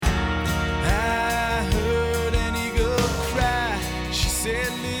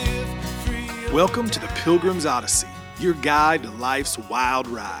Welcome to the Pilgrim's Odyssey, your guide to life's wild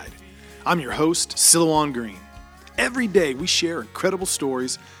ride. I'm your host, Silouan Green. Every day we share incredible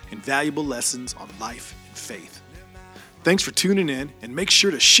stories and valuable lessons on life and faith. Thanks for tuning in, and make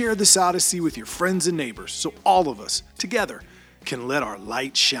sure to share this Odyssey with your friends and neighbors so all of us, together, can let our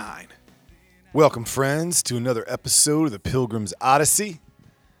light shine. Welcome, friends, to another episode of the Pilgrim's Odyssey.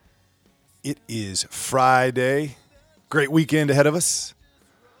 It is Friday. Great weekend ahead of us.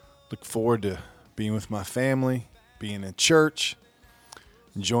 Look forward to being with my family, being in church,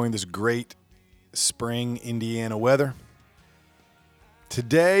 enjoying this great spring Indiana weather.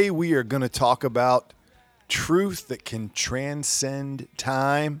 Today we are going to talk about truth that can transcend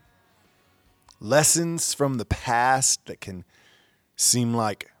time, lessons from the past that can seem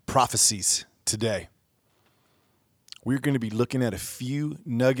like prophecies today. We're going to be looking at a few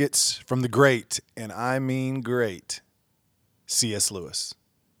nuggets from the great, and I mean great, C.S. Lewis.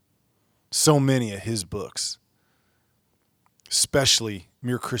 So many of his books, especially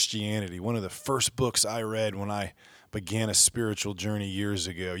Mere Christianity, one of the first books I read when I began a spiritual journey years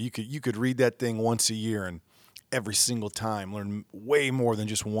ago. You could read that thing once a year and every single time learn way more than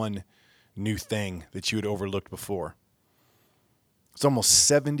just one new thing that you had overlooked before. It's almost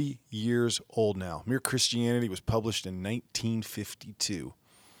 70 years old now. Mere Christianity was published in 1952. I'm going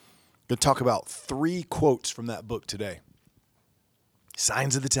to talk about 3 quotes from that book today.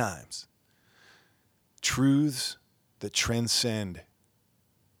 Signs of the times. Truths that transcend.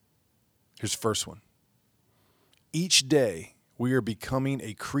 Here's the first one. Each day we are becoming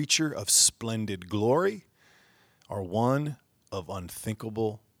a creature of splendid glory or one of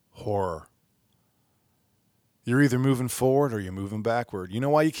unthinkable horror. You're either moving forward or you're moving backward. You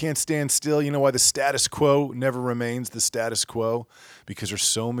know why you can't stand still? You know why the status quo never remains the status quo? Because there's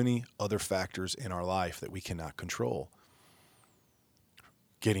so many other factors in our life that we cannot control.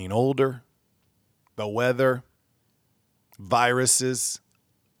 Getting older, the weather, viruses,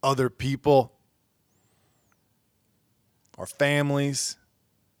 other people, our families.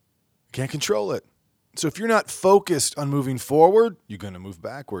 Can't control it. So if you're not focused on moving forward, you're going to move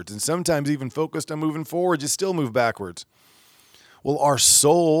backwards. And sometimes even focused on moving forward, you still move backwards. Well, our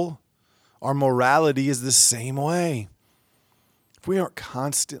soul, our morality is the same way. If we aren't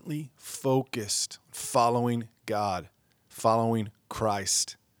constantly focused on following God, following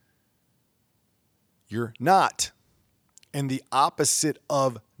Christ, you're not. And the opposite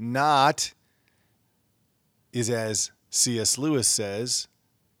of not is, as C.S. Lewis says,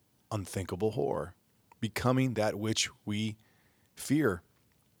 unthinkable horror. Becoming that which we fear.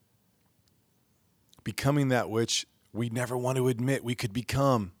 Becoming that which we never want to admit we could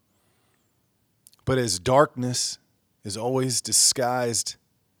become. But as darkness is always disguised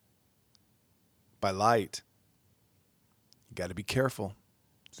by light, you got to be careful.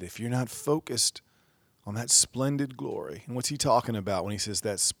 If you're not focused on that splendid glory. And what's he talking about when he says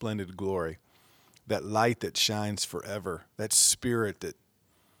that splendid glory? That light that shines forever. That spirit that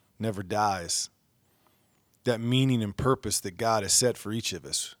never dies. That meaning and purpose that God has set for each of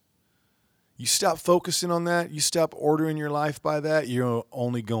us. You stop focusing on that, you stop ordering your life by that, you're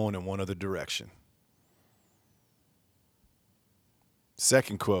only going in one other direction.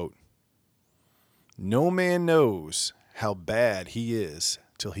 Second quote. No man knows how bad he is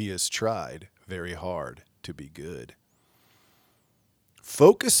till he has tried very hard to be good.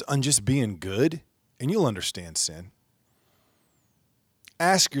 Focus on just being good, and you'll understand sin.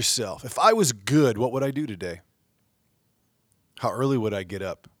 Ask yourself, if I was good, what would I do today? How early would I get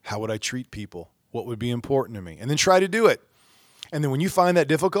up? How would I treat people? What would be important to me? And then try to do it. And then when you find that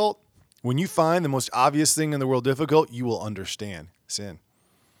difficult, when you find the most obvious thing in the world difficult, you will understand sin.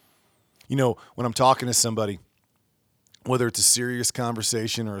 You know, when I'm talking to somebody, whether it's a serious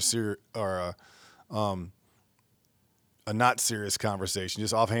conversation or a not serious conversation,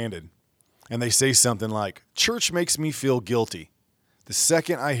 just offhanded, and they say something like, church makes me feel guilty. The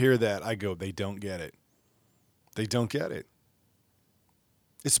second I hear that, I go, they don't get it. They don't get it.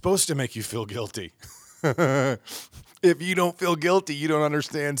 It's supposed to make you feel guilty. If you don't feel guilty, you don't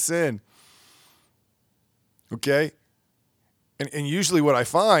understand sin. Okay? And usually what I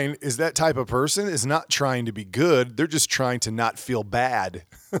find is that type of person is not trying to be good. They're just trying to not feel bad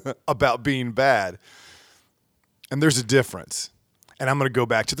about being bad. And there's a difference. And I'm going to go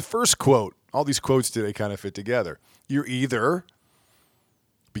back to the first quote. All these quotes today kind of fit together. You're either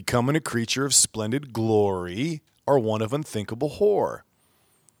becoming a creature of splendid glory or one of unthinkable horror.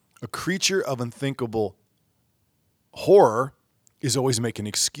 A creature of unthinkable horror is always making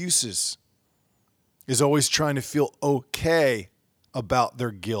excuses, is always trying to feel okay about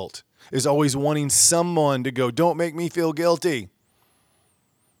their guilt, is always wanting someone to go, don't make me feel guilty.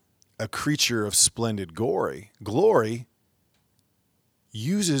 a creature of splendid glory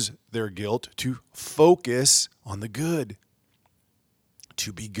uses their guilt to focus on the good,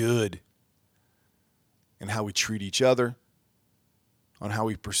 to be good, and how we treat each other, on how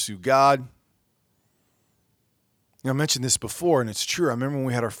we pursue God. I mentioned this before, and it's true. I remember when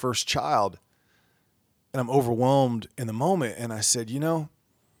we had our first child, and I'm overwhelmed in the moment, and I said,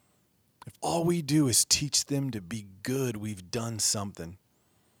 if all we do is teach them to be good, we've done something.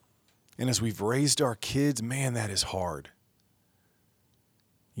 And as we've raised our kids, man, that is hard.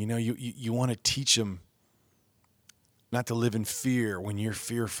 You want to teach them not to live in fear when you're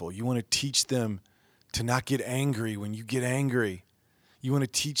fearful. You want to teach them to not get angry when you get angry. You want to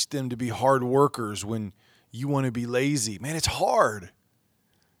teach them to be hard workers when you want to be lazy. Man, it's hard.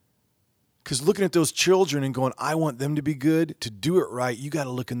 Because looking at those children and going, I want them to be good, to do it right, you got to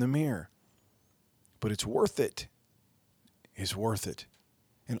look in the mirror. But it's worth it. It's worth it.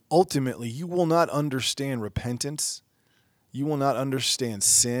 And ultimately, you will not understand repentance. You will not understand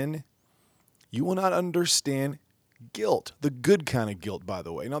sin. You will not understand guilt. The good kind of guilt, by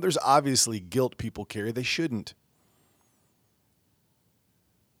the way. Now, there's obviously guilt people carry. They shouldn't.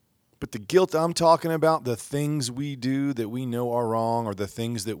 But the guilt I'm talking about, the things we do that we know are wrong, or the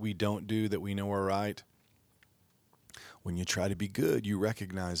things that we don't do that we know are right, when you try to be good, you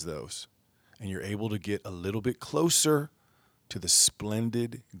recognize those. And you're able to get a little bit closer to the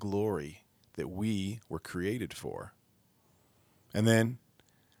splendid glory that we were created for. And then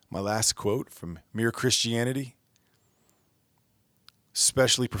my last quote from Mere Christianity,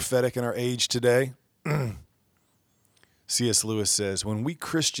 especially prophetic in our age today. C.S. Lewis says, when we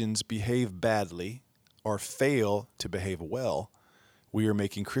Christians behave badly or fail to behave well, we are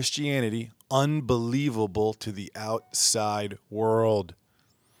making Christianity unbelievable to the outside world.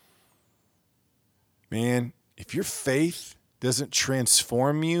 Man, if your faith doesn't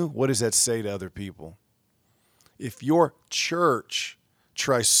transform you, what does that say to other people? If your church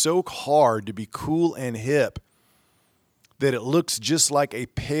tries so hard to be cool and hip that it looks just like a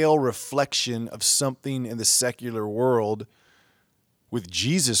pale reflection of something in the secular world with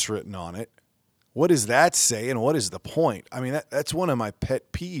Jesus written on it, what does that say and what is the point? I mean, that's one of my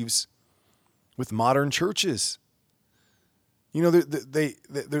pet peeves with modern churches.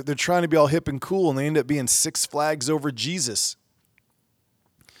 They're trying to be all hip and cool, and they end up being Six Flags over Jesus.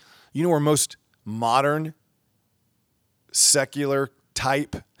 Where most modern, secular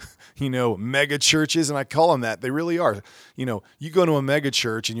type, mega churches, and I call them that. They really are. You go to a mega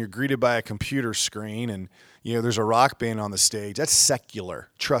church and you're greeted by a computer screen and, there's a rock band on the stage. That's secular.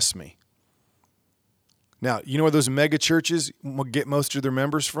 Trust me. Now, where those mega churches get most of their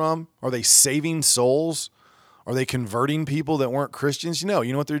members from? Are they saving souls? Are they converting people that weren't Christians? You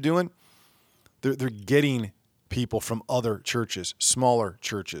know what they're doing? They're getting people from other churches, smaller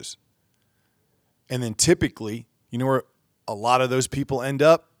churches. And then typically, where a lot of those people end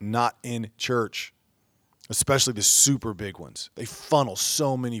up? Not in church, especially the super big ones. They funnel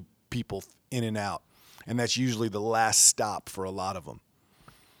so many people in and out, and that's usually the last stop for a lot of them.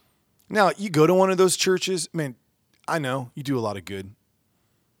 Now, you go to one of those churches, man, I know you do a lot of good.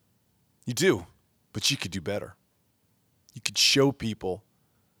 You do. But you could do better. You could show people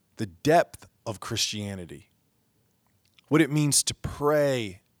the depth of Christianity, what it means to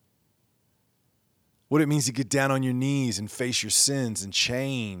pray, what it means to get down on your knees and face your sins and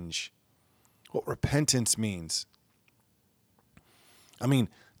change, what repentance means. I mean,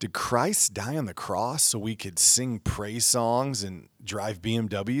 did Christ die on the cross so we could sing praise songs and drive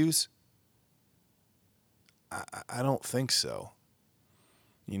BMWs? I don't think so.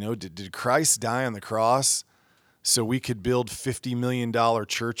 Did Christ die on the cross so we could build $50 million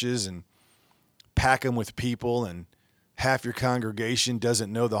churches and pack them with people and half your congregation doesn't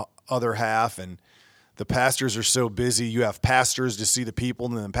know the other half and the pastors are so busy you have pastors to see the people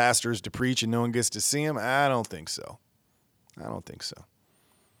and then pastors to preach and no one gets to see them? I don't think so.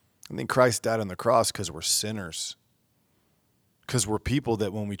 I think Christ died on the cross because we're sinners. Because we're people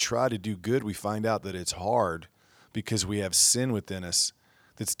that when we try to do good, we find out that it's hard because we have sin within us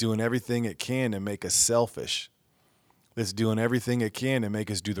that's doing everything it can to make us selfish, that's doing everything it can to make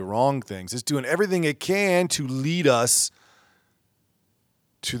us do the wrong things, it's doing everything it can to lead us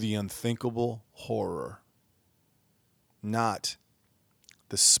to the unthinkable horror, not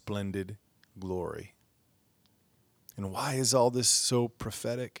the splendid glory. And why is all this so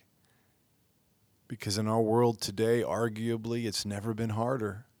prophetic? Because in our world today, arguably, it's never been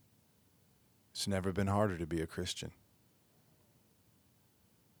harder. It's never been harder to be a Christian.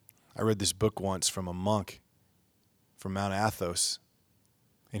 I read this book once from a monk from Mount Athos,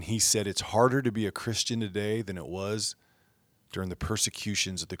 and he said it's harder to be a Christian today than it was during the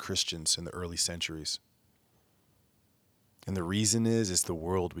persecutions of the Christians in the early centuries. And the reason is the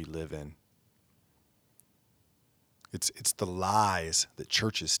world we live in. It's the lies that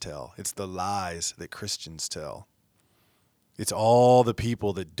churches tell. It's the lies that Christians tell. It's all the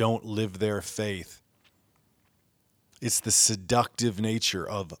people that don't live their faith. It's the seductive nature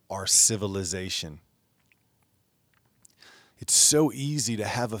of our civilization. It's so easy to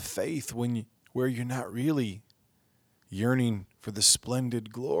have a faith where you're not really yearning for the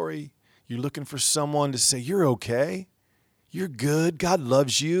splendid glory. You're looking for someone to say, you're okay. You're good. God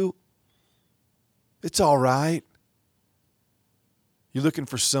loves you. It's all right. You're looking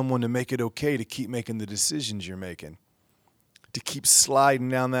for someone to make it okay to keep making the decisions you're making, to keep sliding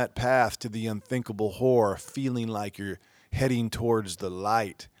down that path to the unthinkable horror, feeling like you're heading towards the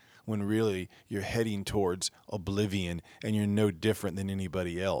light when really you're heading towards oblivion and you're no different than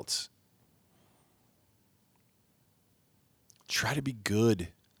anybody else. Try to be good.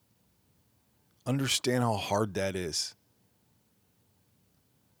 Understand how hard that is.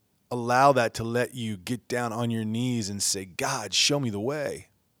 Allow that to let you get down on your knees and say, God, show me the way.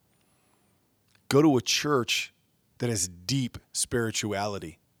 Go to a church that has deep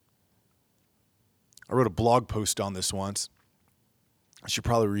spirituality. I wrote a blog post on this once. I should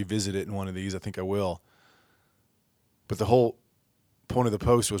probably revisit it in one of these. I think I will. But the whole point of the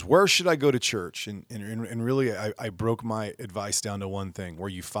post was, where should I go to church? And really, I broke my advice down to one thing, where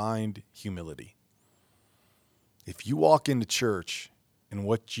you find humility. If you walk into church and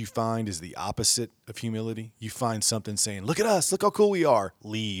what you find is the opposite of humility, you find something saying, look at us, look how cool we are,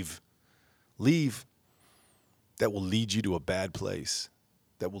 leave. Leave. That will lead you to a bad place.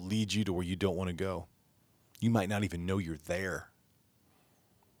 That will lead you to where you don't want to go. You might not even know you're there.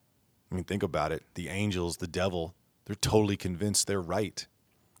 I mean, think about it. The angels, the devil, they're totally convinced they're right.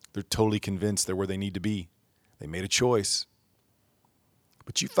 They're totally convinced they're where they need to be. They made a choice.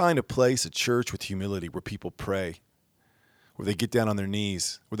 But you find a place, a church with humility, where people pray, where they get down on their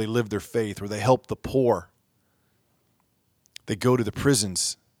knees, where they live their faith, where they help the poor. They go to the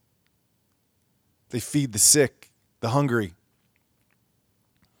prisons. They feed the sick, the hungry.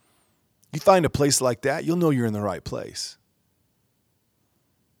 You find a place like that, you'll know you're in the right place.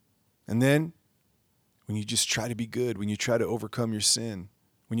 And then, when you just try to be good, when you try to overcome your sin,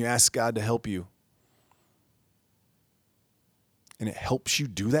 when you ask God to help you, and it helps you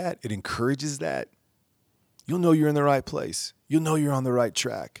do that, it encourages that, you'll know you're in the right place. You'll know you're on the right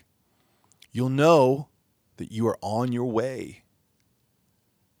track. You'll know that you are on your way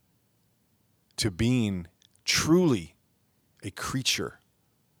to being truly a creature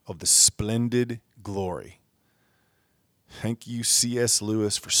of the splendid glory. Thank you, C.S.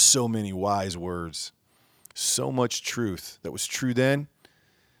 Lewis, for so many wise words. So much truth that was true then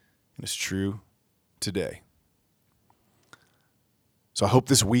and is true today. So I hope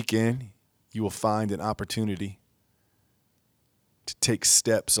this weekend you will find an opportunity to take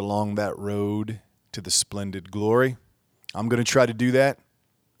steps along that road to the splendid glory. I'm going to try to do that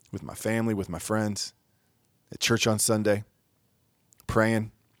with my family, with my friends, at church on Sunday,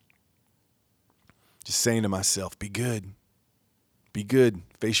 praying, just saying to myself, be good. Be good.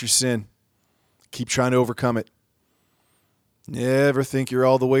 Face your sin. Keep trying to overcome it. Never think you're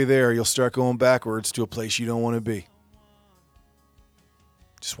all the way there. You'll start going backwards to a place you don't want to be.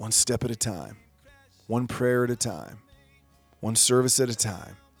 Just one step at a time. One prayer at a time. One service at a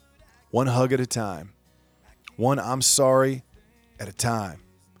time. One hug at a time. One I'm sorry at a time.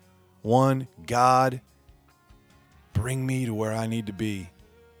 One God, bring me to where I need to be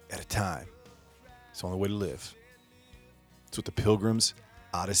at a time. It's the only way to live. It's what the Pilgrim's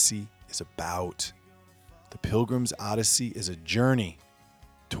Odyssey is about. The Pilgrim's Odyssey is a journey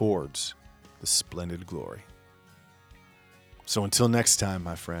towards the splendid glory. So until next time,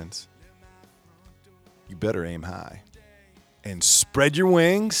 my friends, you better aim high and spread your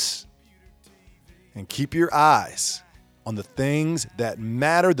wings and keep your eyes on the things that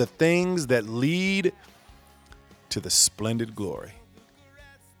matter, the things that lead to the splendid glory.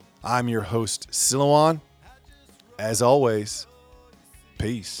 I'm your host, Silouan. As always,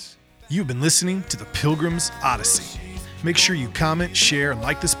 peace. You've been listening to the Pilgrim's Odyssey. Make sure you comment, share, and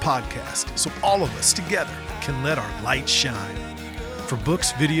like this podcast so all of us together can let our light shine. For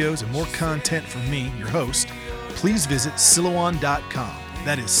books, videos, and more content from me, your host, please visit Silouan.com.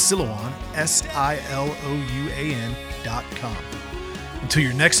 That is Silouan, Silouan.com. Until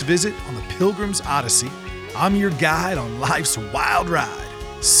your next visit on the Pilgrim's Odyssey, I'm your guide on life's wild ride,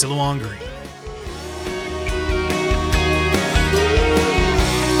 Silouan Green.